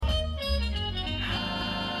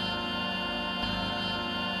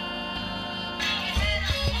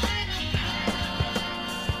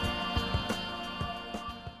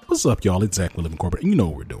What's up, y'all? It's Zach with Living Corporate. And you know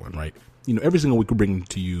what we're doing, right? You know, every single week we bring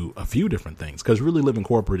to you a few different things because really Living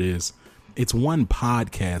Corporate it's one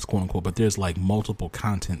podcast, quote unquote, but there's like multiple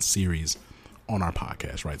content series on our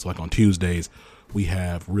podcast, right? So like on Tuesdays, we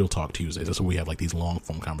have Real Talk Tuesdays. That's where we have like these long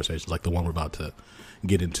form conversations like the one we're about to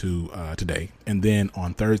get into today. And then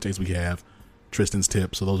on Thursdays, we have Tristan's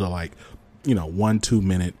Tips. So those are like, 1-2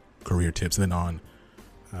 minute career tips. And then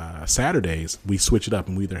on Saturdays, we switch it up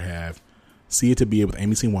and we either have See It to Be It with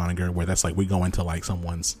Amy C. Waninger, where that's like we go into like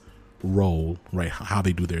someone's role, right? How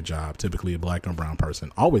they do their job, typically a black or brown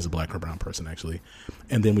person, always a black or brown person, actually.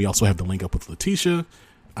 And then we also have the Link Up with Letitia.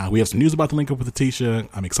 We have some news about the Link Up with Letitia.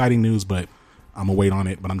 Exciting news, but I'm gonna wait on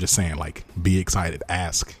it. But I'm just saying, like, be excited.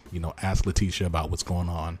 Ask Letitia about what's going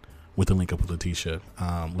on with the Link Up with Letitia.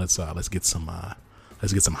 Let's get some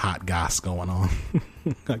hot goss going on.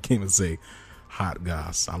 I can't even say hot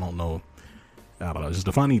goss. I don't know. It's just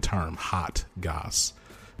a funny term, hot goss.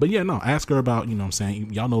 But yeah, no, ask her about,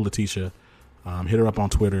 y'all know Letitia. Hit her up on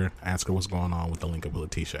Twitter. Ask her what's going on with the Link Up with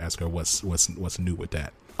Letitia. Ask her what's new with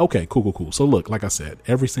that. Okay, cool. So look, like I said,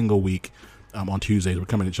 every single week on Tuesdays, we're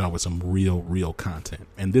coming at y'all with some real content.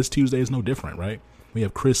 And this Tuesday is no different, right? We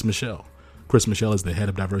have Chris Michelle. Chris Michelle is the head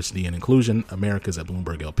of diversity and inclusion, Americas at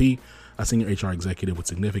Bloomberg LP, a senior HR executive with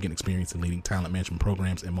significant experience in leading talent management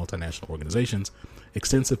programs in multinational organizations,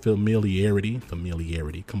 extensive familiarity,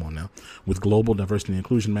 come on now, with global diversity and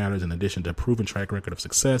inclusion matters, in addition to a proven track record of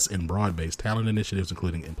success in broad-based talent initiatives,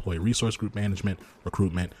 including employee resource group management,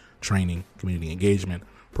 recruitment, training, community engagement,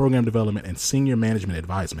 program development, and senior management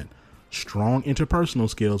advisement. Strong interpersonal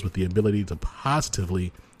skills with the ability to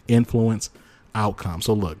positively influence outcomes.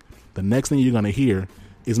 So look, the next thing you're going to hear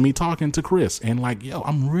is me talking to Chris and like,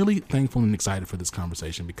 I'm really thankful and excited for this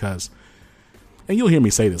conversation because, and you'll hear me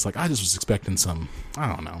say this, like, I just was expecting some, I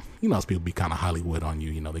don't know, those people be kind of Hollywood on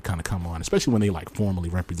you, they kind of come on, especially when they like formally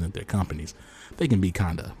represent their companies, they can be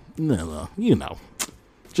kind of,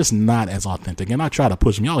 just not as authentic. And I try to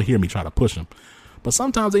push them. Y'all hear me try to push them, but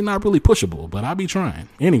sometimes they're not really pushable, but I be trying.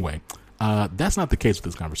 Anyway, that's not the case with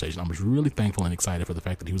this conversation. I was really thankful and excited for the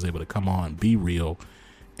fact that he was able to come on, be real.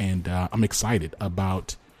 And I'm excited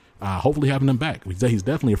about hopefully having him back. He's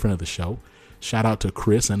definitely a friend of the show. Shout out to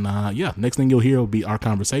Chris. And next thing you'll hear will be our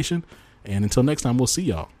conversation. And until next time, we'll see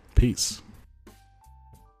y'all. Peace.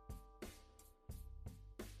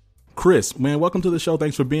 Chris, man, welcome to the show.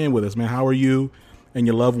 Thanks for being with us, man. How are you and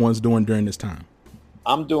your loved ones doing during this time?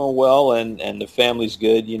 I'm doing well, and the family's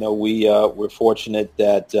good. We're fortunate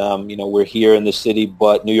that, we're here in the city,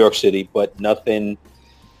 New York City, but nothing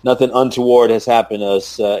untoward has happened to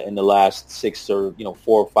us in the last 4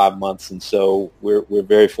 or 5 months, and so we're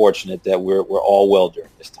very fortunate that we're all well during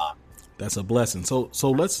this time. That's a blessing. So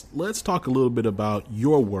let's talk a little bit about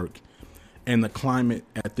your work and the climate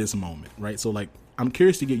at this moment, right? So like, I'm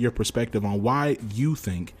curious to get your perspective on why you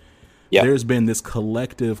think there's been this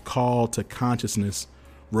collective call to consciousness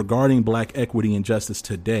regarding Black equity and justice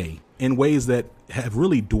today in ways that have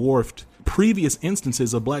really dwarfed previous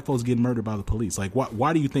instances of Black folks getting murdered by the police. Like,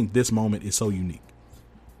 why do you think this moment is so unique?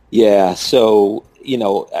 Yeah. So,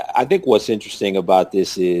 I think what's interesting about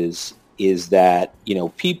this is that,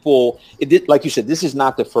 people, like you said, this is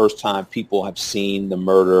not the first time people have seen the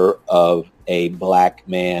murder of a Black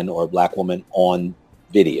man or a Black woman on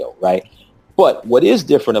video, right? But what is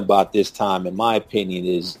different about this time, in my opinion,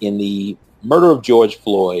 is in the murder of George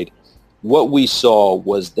Floyd, what we saw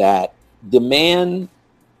was that the man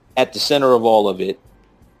at the center of all of it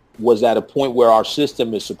was at a point where our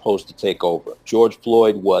system is supposed to take over. George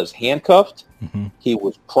Floyd was handcuffed. Mm-hmm. He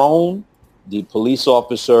was prone. The police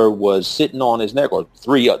officer was sitting on his neck, or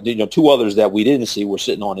two others that we didn't see were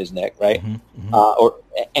sitting on his neck, right?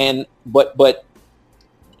 Mm-hmm. But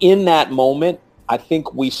in that moment, I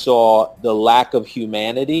think we saw the lack of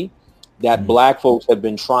humanity that Black folks have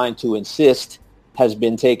been trying to insist has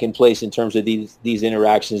been taking place in terms of these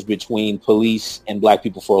interactions between police and Black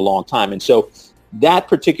people for a long time. And so that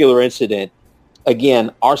particular incident,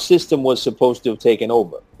 again, our system was supposed to have taken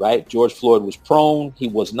over, right? George Floyd was prone. He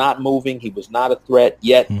was not moving. He was not a threat.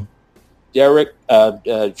 Yet Derek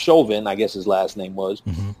Chauvin, I guess his last name was,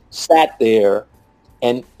 sat there.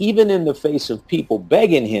 And even in the face of people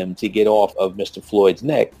begging him to get off of Mr. Floyd's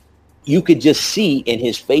neck, you could just see in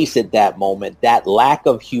his face at that moment that lack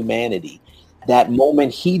of humanity. That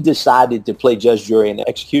moment he decided to play judge, jury, and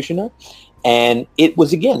executioner. And it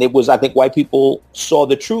was, I think white people saw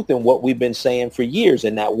the truth in what we've been saying for years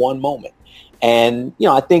in that one moment. And,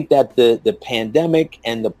 I think that the pandemic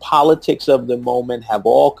and the politics of the moment have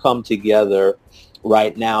all come together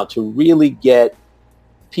right now to really get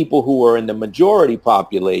people who are in the majority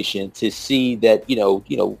population to see that,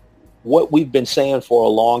 what we've been saying for a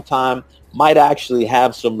long time might actually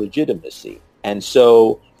have some legitimacy. And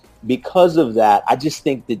so because of that, I just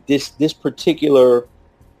think that this particular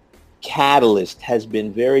catalyst has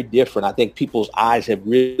been very different. I think people's eyes have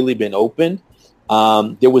really been opened.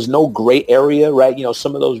 There was no gray area, right?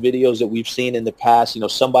 Some of those videos that we've seen in the past,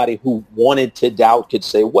 somebody who wanted to doubt could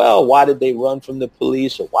say, well, why did they run from the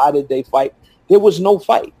police or why did they fight? There was no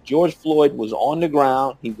fight. George Floyd was on the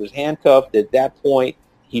ground. He was handcuffed. At that point,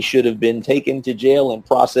 he should have been taken to jail and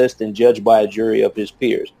processed and judged by a jury of his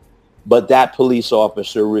peers. But that police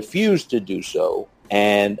officer refused to do so.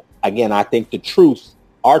 And again, I think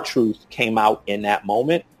our truth came out in that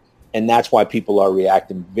moment. And that's why people are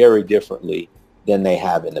reacting very differently than they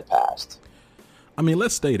have in the past. I mean,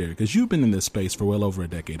 let's stay there because you've been in this space for well over a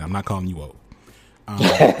decade. I'm not calling you old.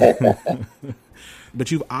 But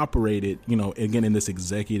you've operated, again, in this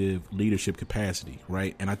executive leadership capacity,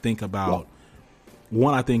 right? And I think about,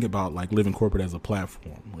 like living corporate as a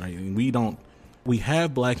platform, right? And we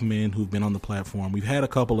have black men who've been on the platform. We've had a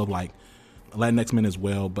couple of like Latinx men as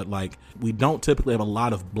well, but like we don't typically have a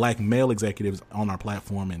lot of black male executives on our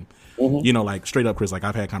platform. And, like straight up, Chris, like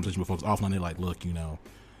I've had conversations with folks offline. They're like, look,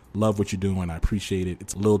 love what you're doing. I appreciate it.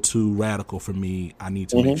 It's a little too radical for me. I need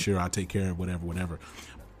to make sure I take care of whatever.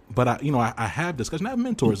 But I have discussion. I have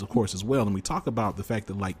mentors, of course, as well. And we talk about the fact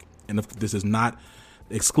that like, and if this is not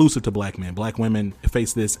exclusive to black men, black women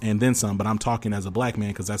face this and then some, but I'm talking as a black man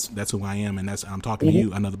because that's who I am. And I'm talking to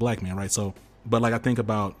you, another black man. Right. So, but like, I think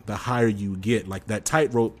about the higher you get, like that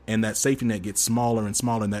tightrope and that safety net gets smaller and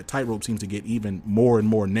smaller. And that tightrope seems to get even more and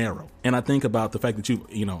more narrow. And I think about the fact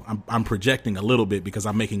that I'm projecting a little bit because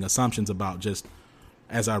I'm making assumptions about just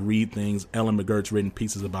as I read things. Ellen McGurk's written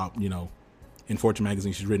pieces about, in Fortune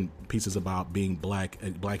magazine, she's written pieces about being black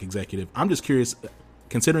executive. I'm just curious,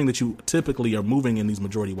 considering that you typically are moving in these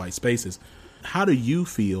majority white spaces, how do you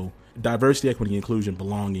feel diversity, equity, inclusion,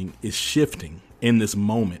 belonging is shifting in this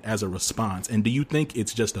moment as a response? And do you think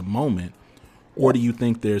it's just a moment, or do you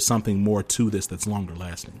think there's something more to this that's longer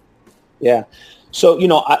lasting? Yeah. So,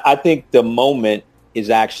 I think the moment is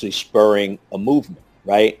actually spurring a movement,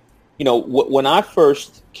 right? When I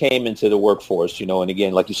first came into the workforce, and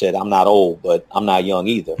again, like you said, I'm not old, but I'm not young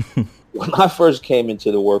either. When I first came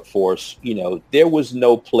into the workforce, there was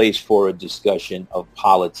no place for a discussion of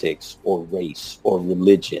politics or race or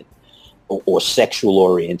religion or sexual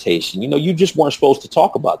orientation. You just weren't supposed to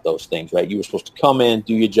talk about those things, right? You were supposed to come in,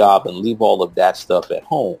 do your job, and leave all of that stuff at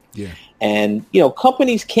home. Yeah. And,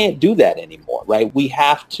 companies can't do that anymore, right? We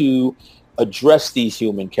have to address these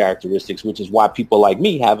human characteristics, which is why people like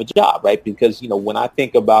me have a job, right? Because, when I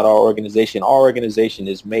think about our organization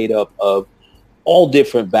is made up of all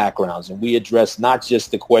different backgrounds, and we address not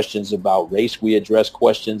just the questions about race, we address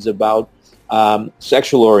questions about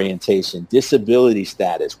sexual orientation, disability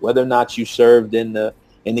status, whether or not you served in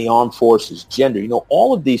the armed forces, gender.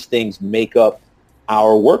 All of these things make up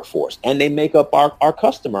our workforce, and they make up our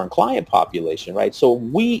customer and client population, right? So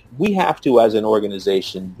we have to, as an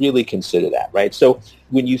organization, really consider that, right? So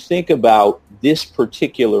when you think about this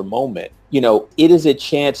particular moment, it is a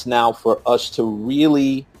chance now for us to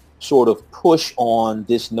really sort of push on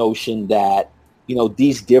this notion that,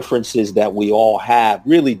 these differences that we all have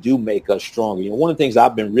really do make us stronger. One of the things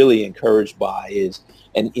I've been really encouraged by is,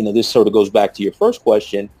 and, this sort of goes back to your first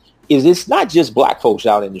question, is it's not just black folks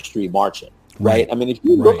out in the street marching. Right. I mean, if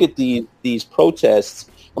you look at these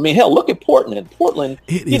protests, I mean, hell, look at Portland. Portland,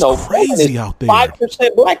 it is crazy out there.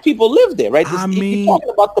 5% black people live there, right? You're talking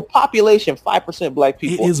about the population, 5% black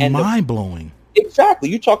people. It is mind blowing. Exactly.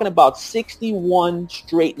 You're talking about 61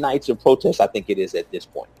 straight nights of protests, I think it is at this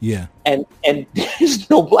point. Yeah. And there's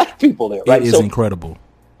no black people there, right? It is incredible.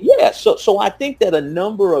 Yeah. So I think that a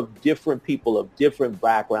number of different people of different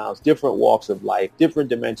backgrounds, different walks of life, different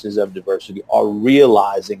dimensions of diversity are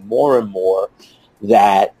realizing more and more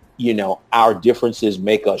that, our differences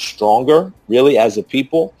make us stronger, really, as a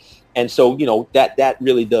people. And so, that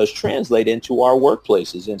really does translate into our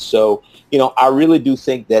workplaces. And so, I really do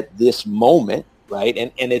think that this moment, right,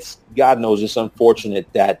 and it's, God knows, it's unfortunate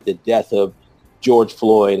that the death of George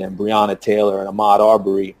Floyd and Breonna Taylor and Ahmaud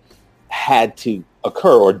Arbery had to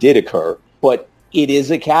occur or did occur, but it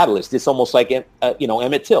is a catalyst. It's almost like,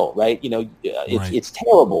 Emmett Till, right? It's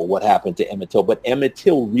terrible what happened to Emmett Till, but Emmett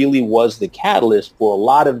Till really was the catalyst for a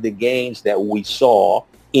lot of the gains that we saw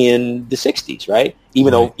in the 60s, right?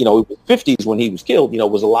 Even though, it was 50s when he was killed,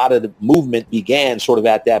 was a lot of the movement began sort of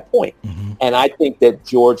at that point. Mm-hmm. And I think that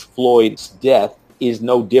George Floyd's death is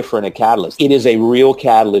no different a catalyst. It is a real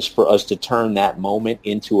catalyst for us to turn that moment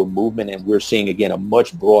into a movement. And we're seeing, again, a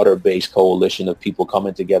much broader based coalition of people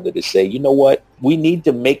coming together to say, you know what, we need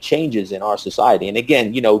to make changes in our society. And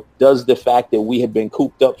again, does the fact that we had been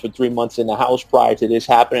cooped up for 3 months in the house prior to this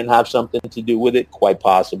happening have something to do with it? Quite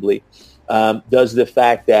possibly. Does the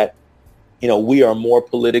fact that, we are more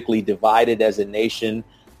politically divided as a nation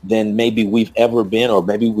than maybe we've ever been, or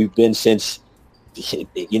maybe we've been since,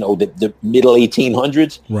 the middle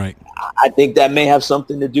 1800s. Right. I think that may have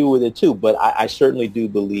something to do with it too. But I certainly do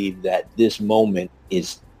believe that this moment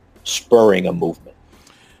is spurring a movement.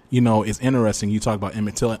 It's interesting. You talk about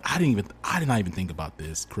Emmett Till. I did not even think about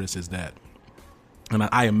this, Chris, is that, and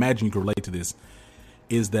I imagine you can relate to this,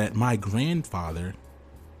 is that my grandfather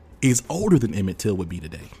is older than Emmett Till would be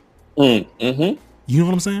today. Mm-hmm. You know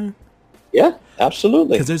what I'm saying? Yeah,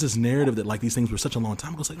 absolutely. Because there's this narrative that like these things were such a long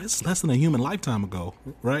time ago. It's like, it's less than a human lifetime ago,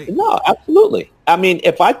 right? No, absolutely. I mean,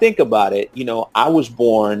 if I think about it, I was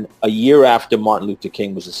born a year after Martin Luther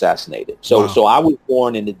King was assassinated. So, Wow. So I was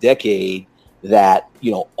born in the decade that,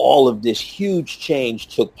 all of this huge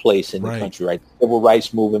change took place in the country, right? Civil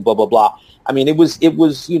rights movement, blah, blah, blah. I mean, it was,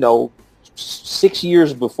 6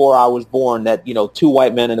 years before I was born that, 2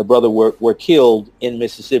 white men and a brother were killed in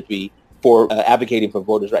Mississippi for advocating for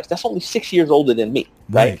voters' rights. That's only 6 years older than me,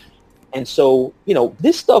 right? And so,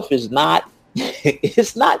 this stuff is not,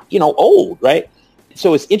 it's not, old, right?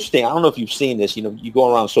 So it's interesting. I don't know if you've seen this. You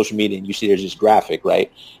go around social media and you see there's this graphic,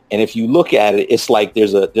 right? And if you look at it, it's like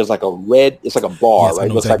there's like a red, it's like a bar, yes, right? I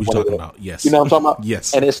know It looks exactly like what you're talking about. Yes. You know what I'm talking about?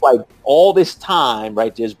 Yes. And it's like all this time,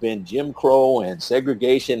 right? There's been Jim Crow and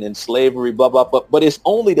segregation and slavery, blah, blah, blah. But it's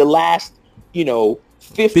only the last,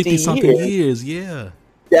 50 something years, yeah.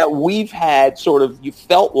 that we've had you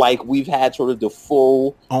felt like we've had sort of the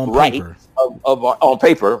full right of our, on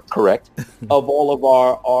paper, correct, of all of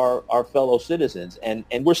our fellow citizens. And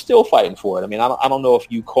we're still fighting for it. I mean, I don't know if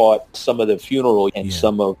you caught some of the funeral and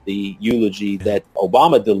some of the eulogy that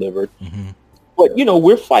Obama delivered, but,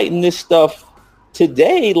 we're fighting this stuff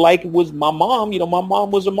today like it was my mom. My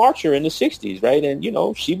mom was a marcher in the 60s, right? And,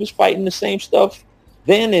 she was fighting the same stuff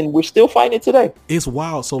then, and we're still fighting it today. It's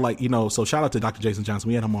wild. So so shout out to Dr. Jason Johnson.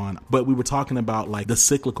 We had him on, but we were talking about like the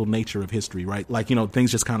cyclical nature of history, right? Like,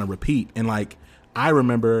 things just kind of repeat. And like, I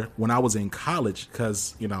remember when I was in college,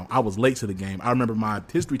 because, I was late to the game. I remember my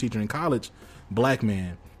history teacher in college, black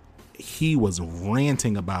man, he was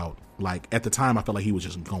ranting about, like, at the time, I felt like he was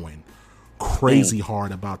just going crazy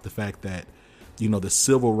hard about the fact that, the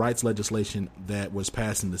civil rights legislation that was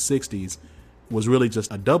passed in the 60s was really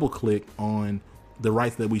just a double click on the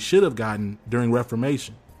rights that we should have gotten during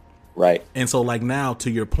Reformation. Right. And so like now to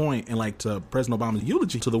your point and like to President Obama's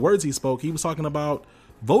eulogy, to the words he spoke, he was talking about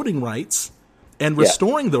voting rights and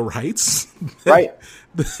restoring the rights. Right.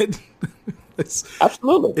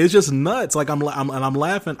 Absolutely. It's just nuts. Like I'm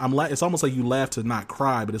laughing. It's almost like you laugh to not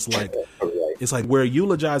cry, but it's like, it's like we're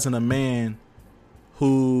eulogizing a man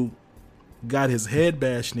who got his head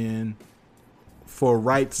bashed in for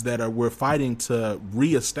rights that we're fighting to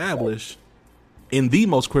reestablish in the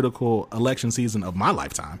most critical election season of my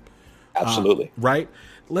lifetime. Absolutely. Right?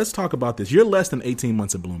 Let's talk about this. You're less than 18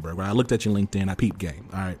 months at Bloomberg, right? I looked at your LinkedIn. I peeped game.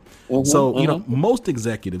 All right. So, most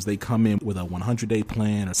executives, they come in with a 100-day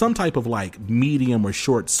plan or some type of like medium or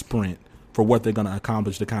short sprint for what they're going to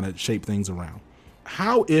accomplish to kind of shape things around.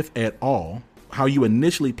 How, if at all, how you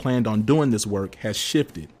initially planned on doing this work has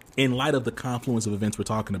shifted in light of the confluence of events we're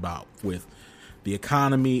talking about, with the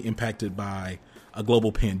economy impacted by a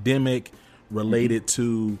global pandemic, related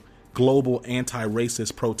to global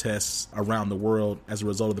anti-racist protests around the world as a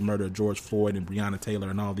result of the murder of George Floyd and Breonna Taylor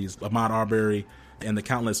and all these, Ahmaud Arbery, and the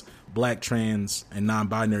countless black, trans, and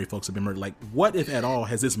non-binary folks have been murdered. Like, what, if at all,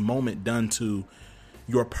 has this moment done to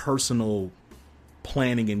your personal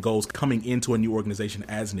planning and goals coming into a new organization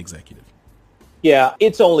as an executive? Yeah,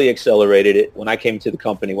 it's only accelerated it. When I came to the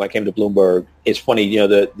company, when I came to Bloomberg, it's funny,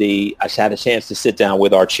 I had a chance to sit down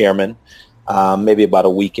with our chairman, maybe about a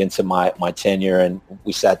week into my tenure, and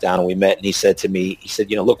we sat down and we met, and he said to me,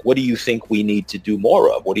 look, what do you think we need to do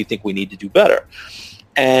more of? What do you think we need to do better?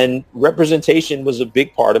 And representation was a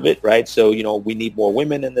big part of it, right? So, we need more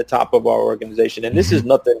women in the top of our organization. And this is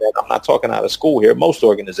nothing that I'm not talking out of school here. Most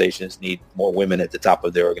organizations need more women at the top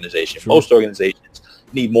of their organization. Sure. Most organizations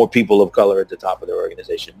need more people of color at the top of their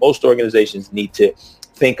organization. Most organizations need to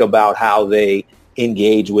think about how they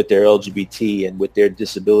engage with their LGBT and with their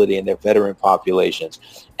disability and their veteran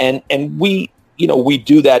populations. And we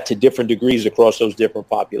do that to different degrees across those different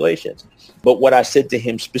populations. But what I said to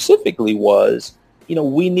him specifically was,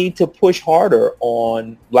 we need to push harder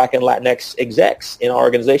on Black and Latinx execs in our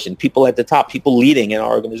organization, people at the top, people leading in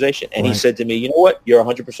our organization. And he said to me, you know what, you're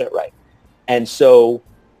 100% right. And so,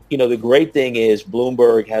 the great thing is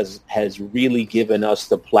Bloomberg has really given us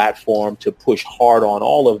the platform to push hard on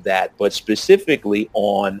all of that, but specifically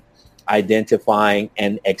on identifying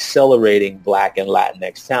and accelerating Black and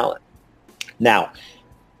Latinx talent. Now,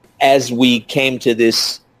 as we came to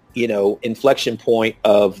this, inflection point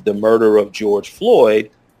of the murder of George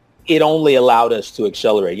Floyd, it only allowed us to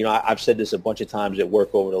accelerate. I've said this a bunch of times at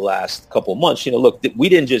work over the last couple of months. Look, we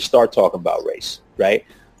didn't just start talking about race, right?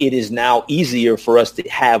 It is now easier for us to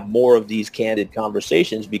have more of these candid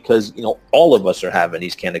conversations because, all of us are having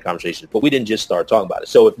these candid conversations, but we didn't just start talking about it.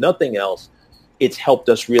 So if nothing else, it's helped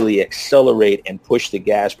us really accelerate and push the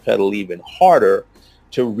gas pedal even harder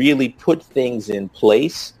to really put things in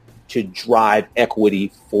place to drive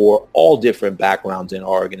equity for all different backgrounds in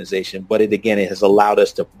our organization. But it has allowed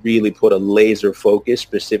us to really put a laser focus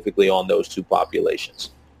specifically on those two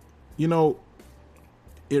populations.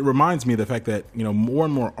 It reminds me of the fact that, more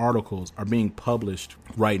and more articles are being published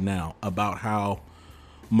right now about how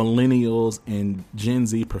millennials and Gen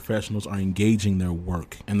Z professionals are engaging their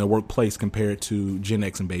work and their workplace compared to Gen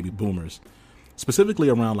X and baby boomers, specifically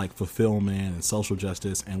around like fulfillment and social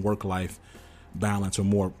justice and work-life balance, or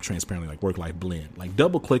more transparently like work-life blend. Like,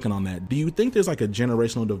 double clicking on that, do you think there's like a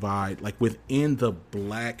generational divide like within the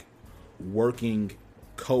Black working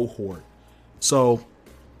cohort? So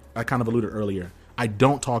I kind of alluded earlier, I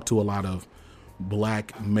don't talk to a lot of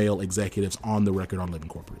Black male executives on the record on Living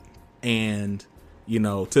Corporate. And,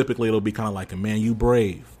 typically it'll be kind of like, man, you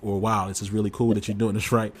brave, or wow, this is really cool that you're doing this,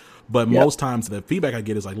 right? But most times the feedback I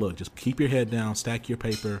get is like, look, just keep your head down, stack your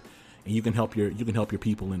paper, and you can help your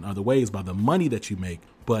people in other ways by the money that you make,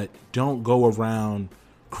 but don't go around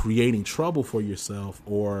creating trouble for yourself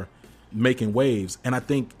or making waves. And I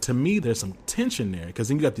think, to me, there's some tension there, because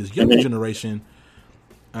then you got this younger generation.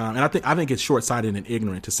 And I think it's short-sighted and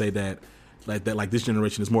ignorant to say that this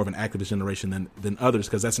generation is more of an activist generation than others,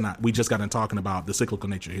 because that's not. We just got into talking about the cyclical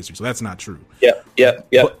nature of history, so that's not true. Yeah.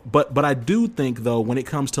 But I do think, though, when it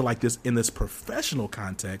comes to like this, in this professional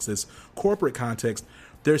context, this corporate context,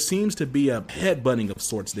 there seems to be a headbutting of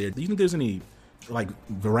sorts there. Do you think there's any like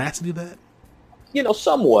veracity to that?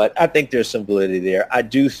 Somewhat. I think there's some validity there. I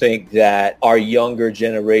do think that our younger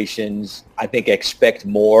generations, I think, expect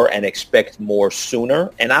more and expect more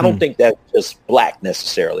sooner. And I don't think that's just Black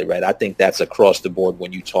necessarily, right? I think that's across the board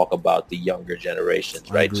when you talk about the younger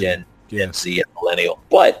generations, right? Gen Z and millennial.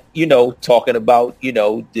 But, talking about,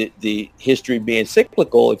 the history being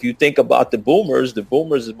cyclical, if you think about the boomers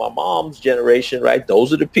is my mom's generation, right?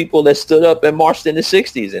 Those are the people that stood up and marched in the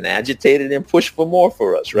 60s and agitated and pushed for more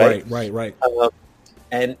for us, right? Right.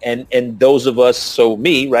 And those of us, so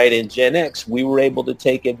me, right, in Gen X, we were able to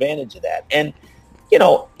take advantage of that. And,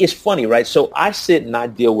 it's funny, right? So I sit and I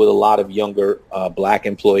deal with a lot of younger Black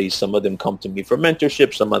employees. Some of them come to me for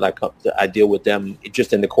mentorship. Some of them I deal with them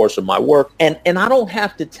just in the course of my work. And I don't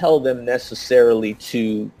have to tell them necessarily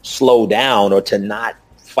to slow down or to not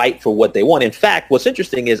fight for what they want. In fact, what's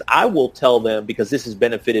interesting is I will tell them, because this has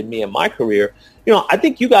benefited me in my career, I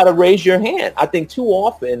think you got to raise your hand. I think too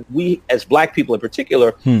often we, as Black people in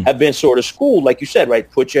particular, have been sort of schooled, like you said, right?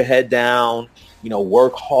 Put your head down,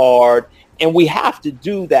 work hard. And we have to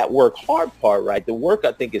do that work hard part, right? The work,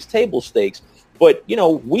 I think, is table stakes. But,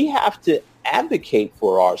 we have to advocate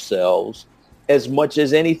for ourselves as much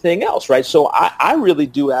as anything else, right? So I really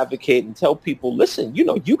do advocate and tell people, listen,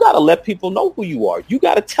 you got to let people know who you are. You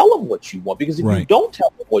got to tell them what you want, because if you don't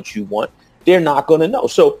tell them what you want, they're not going to know.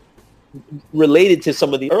 So related to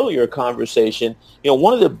some of the earlier conversation,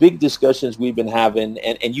 one of the big discussions we've been having,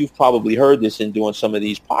 and you've probably heard this in doing some of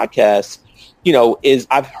these podcasts, is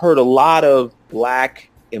I've heard a lot of Black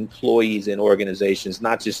employees in organizations,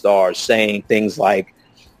 not just ours, saying things like,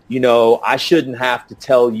 I shouldn't have to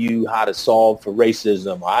tell you how to solve for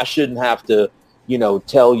racism. Or I shouldn't have to,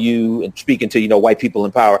 tell you, and speaking to, white people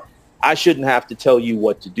in power, I shouldn't have to tell you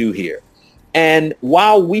what to do here. And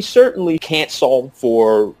while we certainly can't solve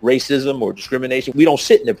for racism or discrimination, we don't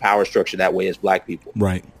sit in the power structure that way as Black people.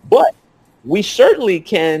 Right. But we certainly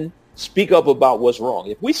can speak up about what's wrong.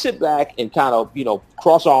 If we sit back and kind of,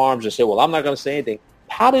 cross our arms and say, well, I'm not going to say anything,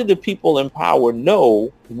 how do the people in power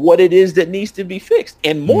know what it is that needs to be fixed?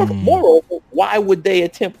 And moreover, why would they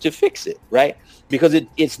attempt to fix it, right? Because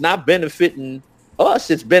it's not benefiting us,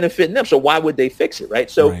 it's benefiting them. So why would they fix it,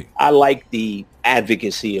 right? So I like the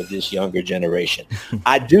advocacy of this younger generation.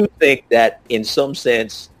 I do think that in some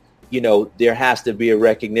sense, there has to be a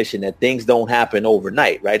recognition that things don't happen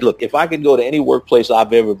overnight, right? Look, if I could go to any workplace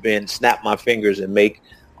I've ever been, snap my fingers and make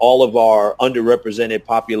all of our underrepresented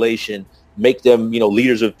population, make them,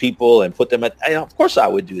 leaders of people and put them of course I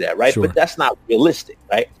would do that, right? Sure. But that's not realistic,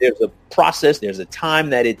 right? There's a process, there's a time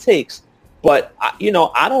that it takes. But,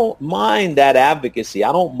 I don't mind that advocacy.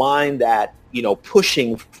 I don't mind that,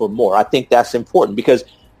 pushing for more. I think that's important because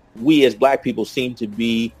we as Black people seem to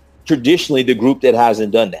be traditionally the group that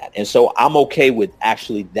hasn't done that. And so I'm okay with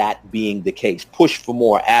actually that being the case. Push for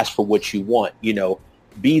more, ask for what you want,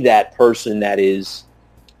 be that person that is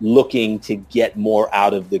looking to get more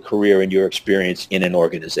out of the career and your experience in an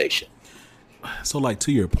organization. So like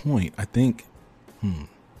to your point, I think,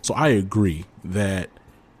 so I agree that,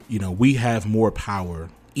 we have more power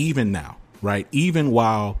even now, right? Even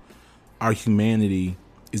while our humanity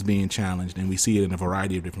is being challenged and we see it in a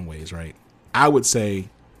variety of different ways, right? I would say,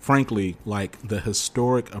 frankly, like the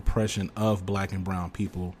historic oppression of Black and brown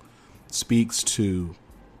people speaks to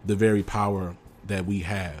the very power that we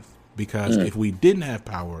have. Because if we didn't have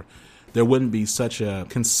power, there wouldn't be such a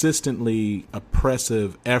consistently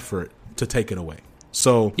oppressive effort to take it away.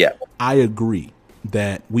 So yeah. I agree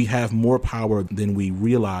that we have more power than we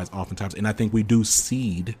realize oftentimes. And I think we do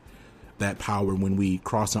cede that power when we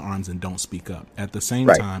cross our arms and don't speak up. At the same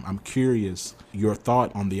time, I'm curious your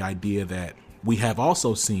thought on the idea that we have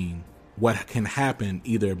also seen what can happen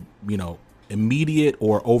either, immediate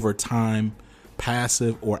or over time,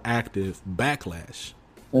 passive or active backlash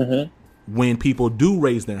when people do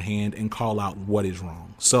raise their hand and call out what is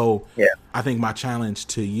wrong. So I think my challenge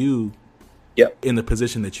to you in the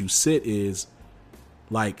position that you sit is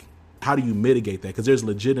like, how do you mitigate that? Because there's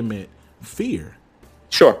legitimate fear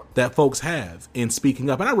that folks have in speaking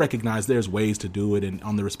up. And I recognize there's ways to do it and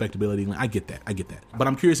on the respectability. I get that. But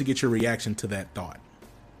I'm curious to get your reaction to that thought.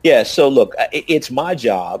 Yeah. So look, it's my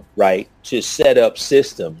job, right, to set up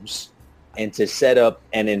systems and to set up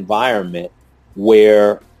an environment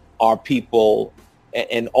where our people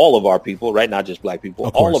and all of our people, right, not just Black people,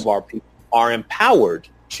 all of our people are empowered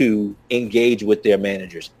to engage with their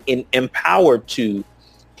managers, empowered to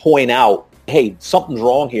point out, hey, something's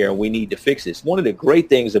wrong here and we need to fix this. One of the great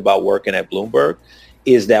things about working at Bloomberg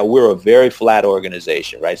is that we're a very flat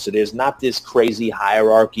organization, right? So there's not this crazy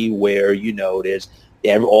hierarchy where, there's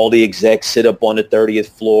all the execs sit up on the 30th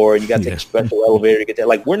floor and you got to take a special elevator to get there.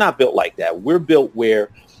 Like, we're not built like that. We're built where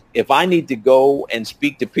if I need to go and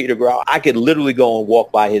speak to Peter Grau, I could literally go and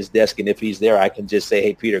walk by his desk. And if he's there, I can just say,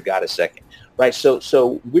 hey, Peter, got a second, right?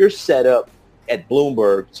 So we're set up at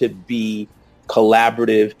Bloomberg to be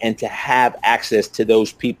collaborative and to have access to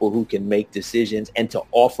those people who can make decisions and to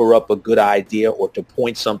offer up a good idea or to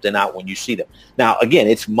point something out when you see them. Now, again,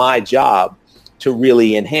 it's my job to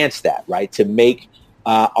really enhance that, right? To make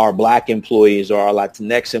our Black employees or our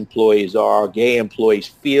Latinx employees or our gay employees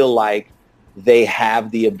feel like they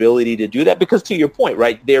have the ability to do that. Because to your point,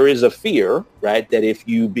 right, there is a fear, right, that if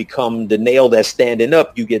you become the nail that's standing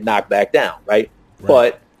up, you get knocked back down, right?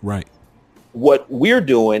 But what we're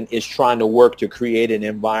doing is trying to work to create an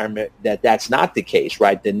environment that's not the case,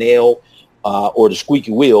 right? The nail or the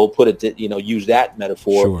squeaky wheel, put it to, use that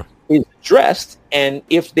metaphor, is addressed. And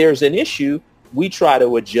if there's an issue, we try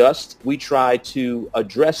to adjust. We try to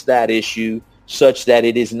address that issue such that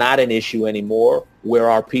it is not an issue anymore, where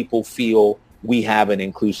our people feel we have an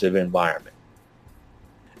inclusive environment.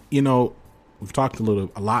 We've talked a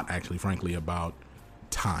lot, actually, frankly, about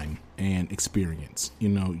time and experience.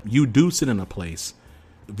 You do sit in a place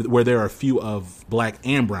where there are a few of Black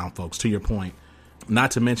and brown folks, to your point,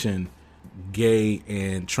 not to mention gay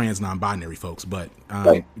and trans non-binary folks, but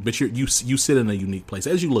you sit in a unique place.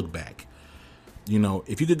 As you look back,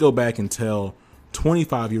 if you could go back and tell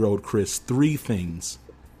 25-year-old Chris 3 things,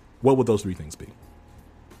 what would those 3 things be?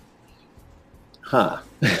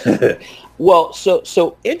 Well,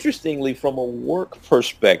 so interestingly, from a work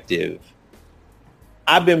perspective,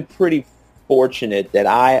 I've been pretty fortunate that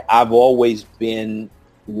I've always been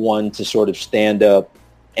one to sort of stand up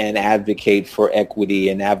and advocate for equity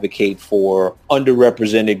and advocate for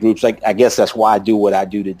underrepresented groups. Like, I guess that's why I do what I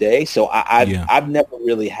do today. So I've never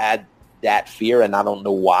really had that fear, and I don't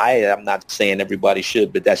know why. I'm not saying everybody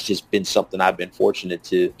should, but that's just been something I've been fortunate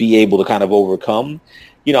to be able to kind of overcome.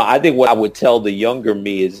 I think what I would tell the younger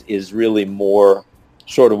me is really more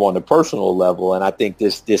sort of on the personal level, and I think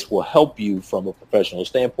this will help you from a professional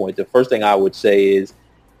standpoint. The first thing I would say is,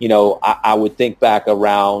 I would think back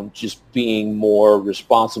around just being more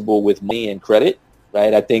responsible with money and credit,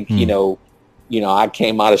 right? I think, I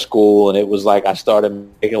came out of school and it was like I started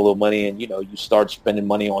making a little money and, you start spending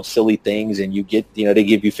money on silly things and you get, they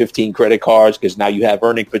give you 15 credit cards because now you have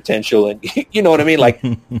earning potential and you know what I mean? Like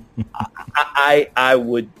I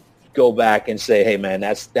would go back and say, hey, man,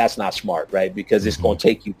 that's not smart, right? Because it's going to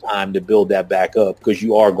take you time to build that back up because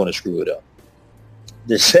you are going to screw it up.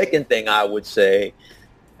 The second thing I would say,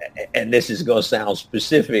 and this is going to sound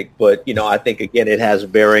specific, but, you know, I think, again, it has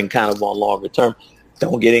bearing kind of on longer term.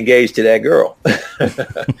 Don't get engaged to that girl. And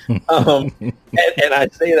I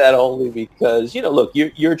say that only because, you know, look,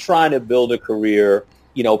 you're trying to build a career.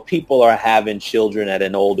 You know, people are having children at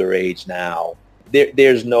an older age now.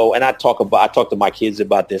 There's no, and I talk to my kids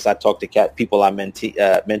about this. I talk to people I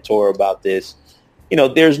mentor about this. You know,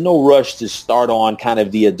 there's no rush to start on kind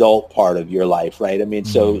of the adult part of your life, right? I mean,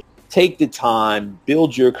 so take the time,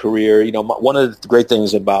 build your career. You know, one of the great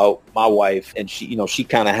things about my wife, and she, you know, she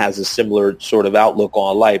kind of has a similar sort of outlook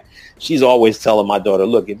on life. She's always telling my daughter,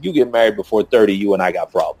 look, if you get married before 30, you and I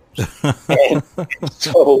got problems. and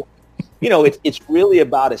so, you know, it's really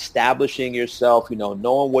about establishing yourself, you know,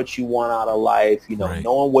 knowing what you want out of life, you know, right.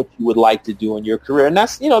 knowing what you would like to do in your career. And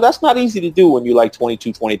that's, you know, that's not easy to do when you're like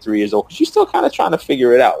 22, 23 years old, because you're still kind of trying to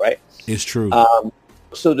figure it out, right? It's true.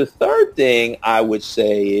 So the third thing I would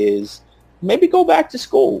say is maybe go back to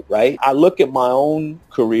school, right? I look at my own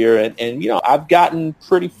career and, you know, I've gotten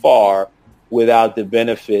pretty far without the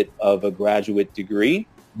benefit of a graduate degree.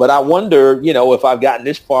 But I wonder, you know, if I've gotten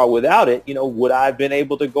this far without it, you know, would I have been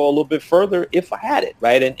able to go a little bit further if I had it,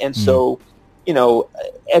 right? And so, you know,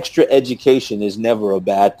 extra education is never a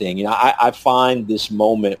bad thing. You know, I find this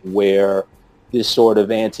moment where this sort of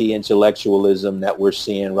anti-intellectualism that we're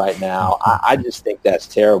seeing right now, I just think that's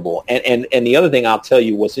terrible. And the other thing I'll tell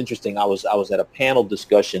you, what's interesting, I was at a panel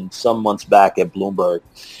discussion some months back at Bloomberg,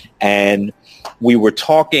 and we were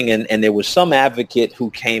talking, and there was some advocate who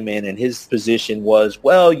came in, and his position was,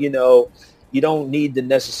 well, you know, you don't need to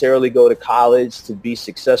necessarily go to college to be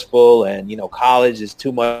successful, and, you know, college is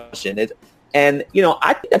too much, and you know,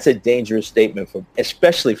 I think that's a dangerous statement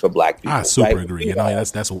especially for Black people. I super right? agree. You know,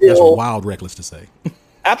 that's wild, reckless to say.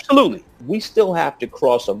 Absolutely. We still have to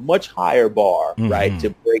cross a much higher bar, right, to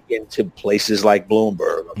break into places like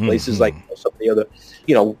Bloomberg, or places like some of the other,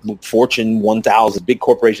 you know, Fortune 1000, big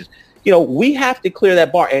corporations. You know, we have to clear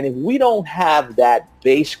that bar. And if we don't have that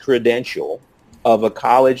base credential of a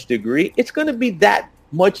college degree, it's going to be that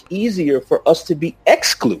much easier for us to be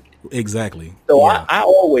excluded. Exactly. So yeah. I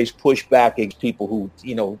always push back against people who,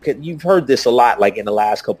 you know, you've heard this a lot, like in the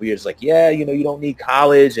last couple of years, like, yeah, you know, you don't need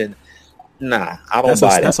college, and nah, I don't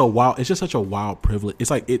buy that. That's a wild. It's just such a wild privilege.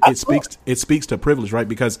 It's like it speaks to privilege, right?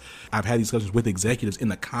 Because I've had these discussions with executives in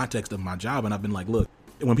the context of my job, and I've been like, look,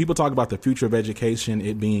 when people talk about the future of education,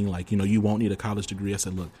 it being like, you know, you won't need a college degree. I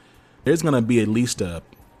said, look, there's going to be at least a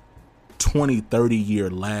 20, 30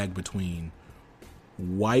 year lag between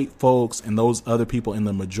white folks and those other people in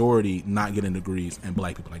the majority not getting degrees and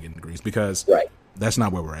Black people not getting degrees, because that's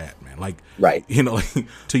not where we're at, man. Like, you know, like,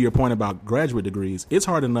 to your point about graduate degrees, it's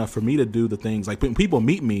hard enough for me to do the things, like when people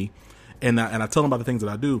meet me and I tell them about the things that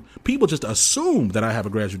I do, people just assume that I have a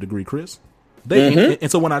graduate degree, Chris.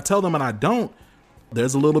 And so when I tell them and I don't,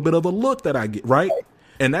 there's a little bit of a look that I get, right?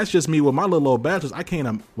 And that's just me with my little old bachelor's.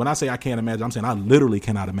 When I say I can't imagine, I'm saying I literally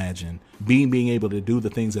cannot imagine being able to do the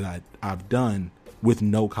things that I've done with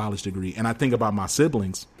no college degree. And I think about my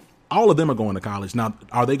siblings, all of them are going to college. Now,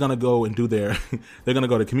 are they going to go and do they're going to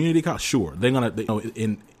go to community college? Sure. They're going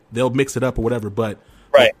to, they'll mix it up or whatever. But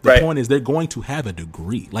the point is they're going to have a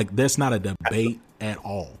degree. Like, that's not a debate at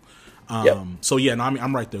all. So yeah, no, I mean,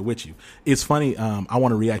 I'm right there with you. It's funny. I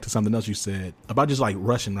want to react to something else you said about just like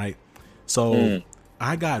rushing, right? So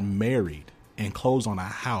I got married and closed on a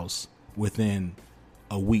house within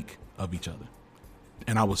a week of each other.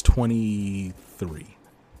 And I was 23.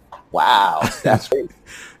 Wow, that's great.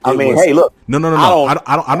 I mean, hey, look. No.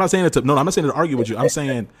 I'm not saying it to. No, I'm not saying it to argue with you. I'm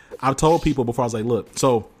saying I've told people before. I was like, look.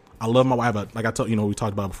 So I love my wife. Like I told you know, we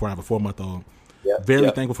talked about before. I have a 4-month-old. Very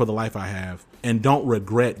thankful for the life I have, and don't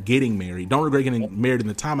regret getting married. Don't regret getting married in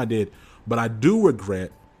the time I did, but I do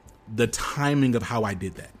regret the timing of how I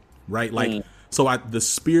did that. Right, like so. The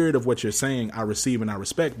spirit of what you're saying, I receive and I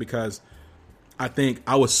respect, because I think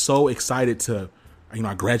I was so excited to. You know,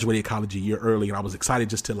 I graduated college a year early, and I was excited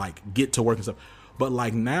just to like get to work and stuff. But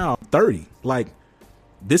like now, 30, like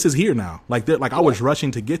this is here now. Like I was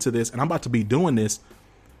rushing to get to this, and I'm about to be doing this.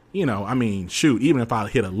 You know, I mean, shoot, even if I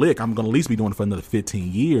hit a lick, I'm going to at least be doing it for another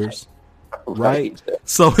 15 years, right?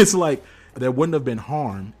 So it's like there wouldn't have been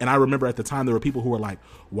harm. And I remember at the time there were people who were like,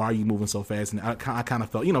 "Why are you moving so fast?" And I kind of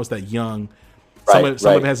felt, you know, it's that young. Some of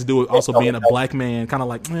it has to do with also being a Black man, kind of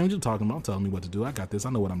like, man, what you talking about? Don't tell me what to do. I got this. I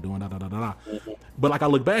know what I'm doing. But like I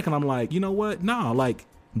look back and I'm like, you know what? No, like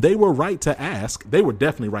they were right to ask. They were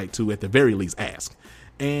definitely right to, at the very least, ask.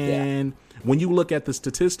 And when you look at the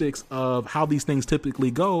statistics of how these things typically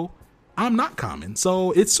go, I'm not common.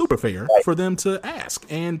 So it's super fair for them to ask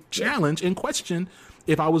and challenge and question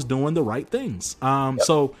if I was doing the right things.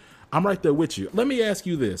 So I'm right there with you. Let me ask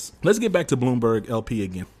you this. Let's get back to Bloomberg LP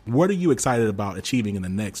again. What are you excited about achieving in the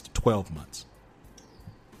next 12 months?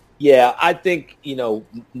 Yeah, I think,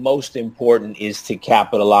 most important is to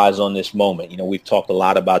capitalize on this moment. We've talked a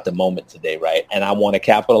lot about the moment today, right? And I want to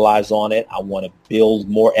capitalize on it. I want to build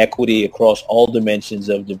more equity across all dimensions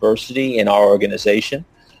of diversity in our organization.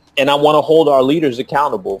 And I want to hold our leaders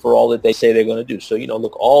accountable for all that they say they're going to do. So,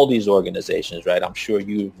 look, all these organizations, right? I'm sure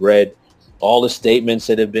you've read all the statements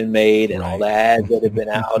that have been made and all the ads that have been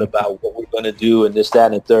out about what we're going to do and this,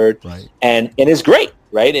 that, and the third. Right. And it's great.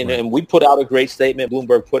 Right. And we put out a great statement.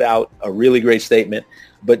 Bloomberg put out a really great statement.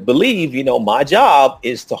 But believe, my job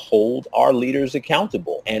is to hold our leaders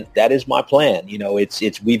accountable. And that is my plan.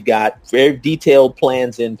 We've got very detailed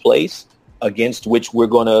plans in place against which we're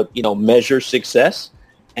going to, measure success.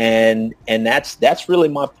 And that's really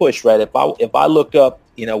my push. Right. If I look up,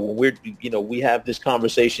 when we have this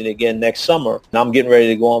conversation again next summer and I'm getting ready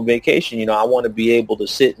to go on vacation, I want to be able to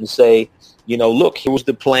sit and say, look, here was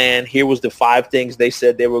the plan. Here was the 5 things they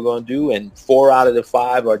said they were going to do. And 4 out of the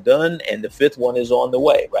 5 are done. And the 5th one is on the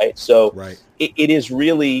way. Right. So it is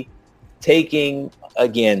really taking,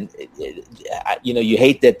 again, you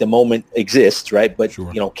hate that the moment exists. Right. But,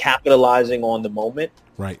 capitalizing on the moment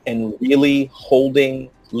and really holding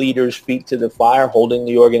leaders' feet to the fire, holding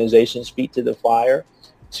the organization's feet to the fire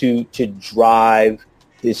to drive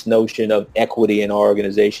this notion of equity in our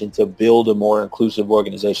organization, to build a more inclusive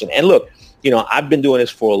organization. And look, I've been doing this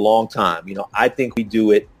for a long time. I think we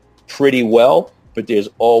do it pretty well, but there's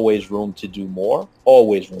always room to do more,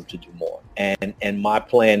 And my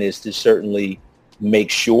plan is to certainly make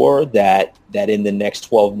sure that in the next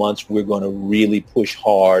 12 months, we're going to really push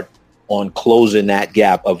hard on closing that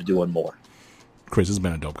gap of doing more. Chris, it's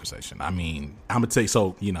been a dope conversation. I mean, I'm going to tell you,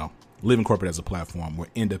 so, Living Corporate as a platform, we're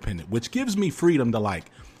independent, which gives me freedom to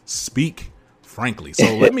speak frankly.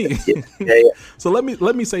 So let me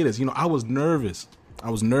let me say this. I was nervous.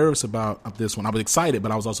 About this one. I was excited,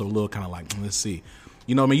 but I was also a little kind of let's see.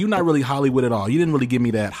 You're not really Hollywood at all. You didn't really give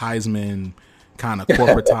me that Heisman kind of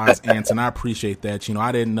corporatized answer, and I appreciate that.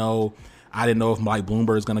 I didn't know if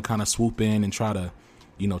Bloomberg is going to kind of swoop in and try to,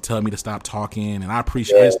 tell me to stop talking. And I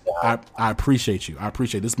appreciate I appreciate you. I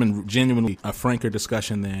appreciate this. Has been genuinely a franker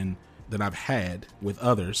discussion than I've had with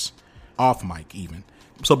others off mic even.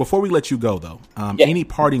 So before we let you go, though, any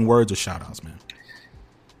parting words or shout outs, man?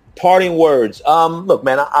 Parting words. Look,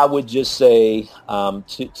 man, I would just say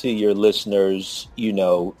to your listeners,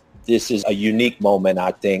 this is a unique moment,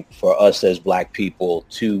 I think, for us as Black people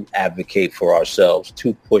to advocate for ourselves,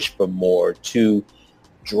 to push for more, to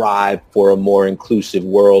drive for a more inclusive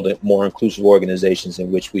world and more inclusive organizations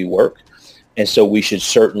in which we work. And so we should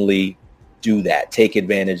certainly do that, take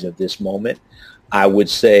advantage of this moment. I would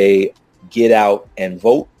say get out and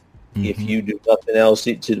vote. Mm-hmm. If you do nothing else,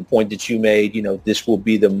 to the point that you made, this will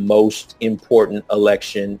be the most important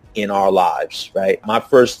election in our lives, right? My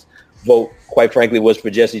first vote, quite frankly, was for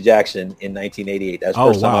Jesse Jackson in 1988. That's the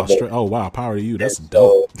first time I voted. Oh, wow. Power to you. That's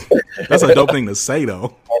dope. That's a dope thing to say,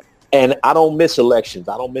 though. And I don't miss elections.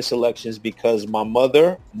 I don't miss elections because my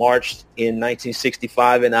mother marched in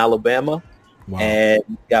 1965 in Alabama. Wow.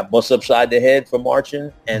 And got bust upside the head for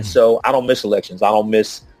marching. And so I don't miss elections. I don't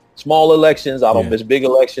miss small elections. I don't miss big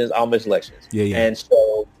elections. I don't miss elections. Yeah. And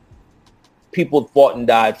so people fought and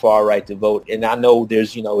died for our right to vote. And I know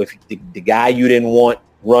there's, if the guy you didn't want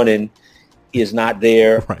running is not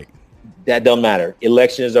there, right, that doesn't matter.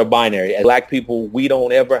 Elections are binary. As Black people, we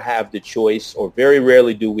don't ever have the choice, or very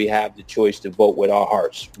rarely do we have the choice to vote with our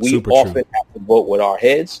hearts. We often have to vote with our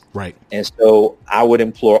heads. Right. And so I would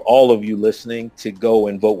implore all of you listening to go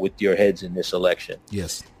and vote with your heads in this election.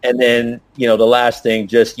 Yes. And then, the last thing,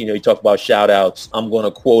 just, you talk about shout outs. I'm going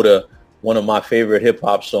to quote one of my favorite hip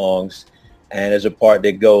hop songs. And there's a part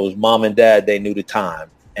that goes, Mom and Dad, they knew the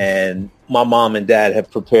time. And my mom and dad have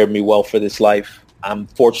prepared me well for this life. I'm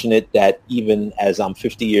fortunate that even as I'm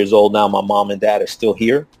 50 years old now, my mom and dad are still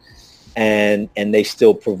here, and they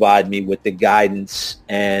still provide me with the guidance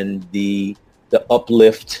and the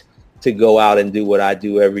uplift to go out and do what I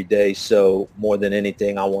do every day. So more than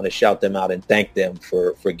anything, I want to shout them out and thank them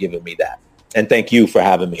for giving me that. And thank you for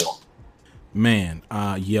having me on. Man,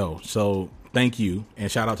 so thank you,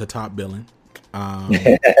 and shout out to Top Billing.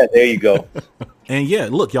 There you go. And yeah,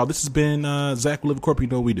 look, y'all, this has been Zach Living Corporate.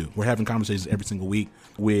 You know what we do. We're having conversations every single week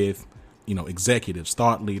with, executives,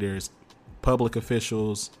 thought leaders, public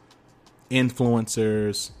officials,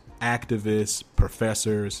 influencers, activists,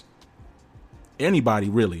 professors, anybody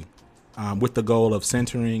really, with the goal of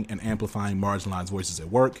centering and amplifying marginalized voices at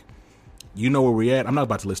work, You know where we're at. I'm not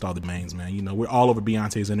about to list all the names, man. You know, we're all over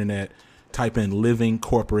Beyonce's internet. Type in Living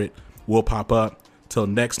Corporate. We'll pop up. Till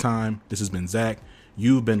next time, this has been Zach.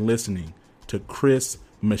 You've been listening to Chris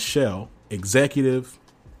Michelle, executive,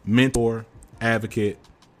 mentor, advocate,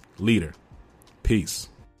 leader. Peace.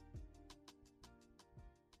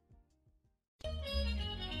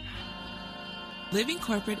 Living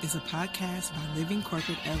Corporate is a podcast by Living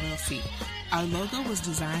Corporate LLC. Our logo was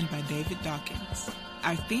designed by David Dawkins.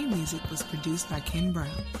 Our theme music was produced by Ken Brown.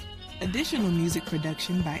 Additional music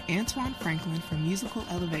production by Antoine Franklin for Musical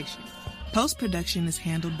Elevation. Post-production is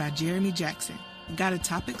handled by Jeremy Jackson. Got a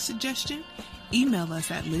topic suggestion? Email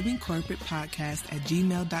us at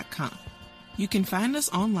livingcorporatepodcast@gmail.com. You can find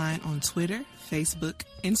us online on Twitter, Facebook,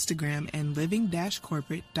 Instagram, and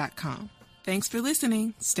living-corporate.com. Thanks for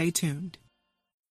listening. Stay tuned.